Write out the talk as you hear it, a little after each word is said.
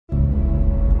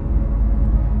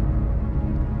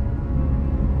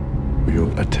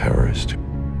a terrorist.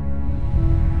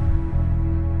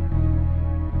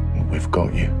 We've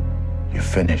got you. You're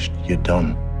finished. You're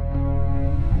done.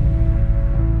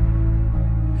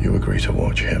 You agree to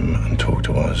watch him and talk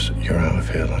to us. You're out of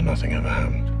here like nothing ever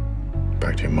happened.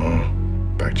 Back to your ma,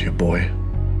 back to your boy.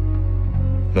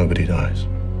 Nobody dies.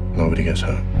 Nobody gets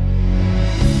hurt.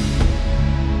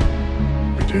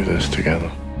 We do this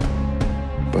together.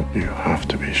 But you have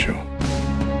to be sure.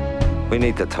 We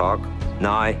need to talk.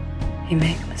 Now. You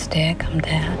make a mistake, I'm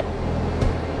dead.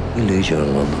 We lose you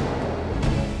in London.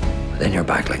 But then you're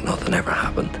back like nothing ever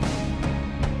happened.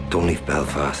 Don't leave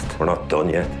Belfast. We're not done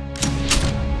yet.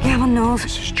 Gavin knows.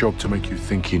 It's his job to make you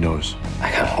think he knows. I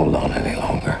can't hold on any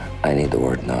longer. I need the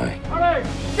word now.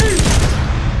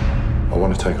 I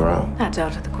want to take her out. That's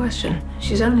out of the question.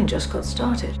 She's only just got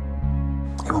started.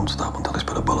 He won't stop until he's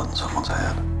put a bullet in someone's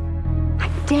head.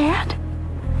 I'm dead.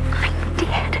 I'm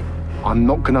dead. I'm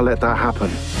not going to let that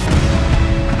happen.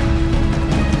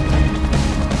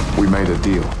 We made a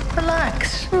deal.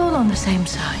 Relax. We're all on the same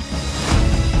side.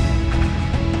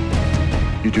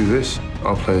 You do this,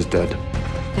 I'll play as dead.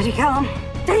 Did you kill him?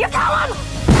 Did you kill him?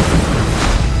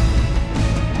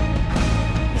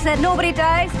 He said nobody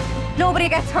dies, nobody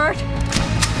gets hurt.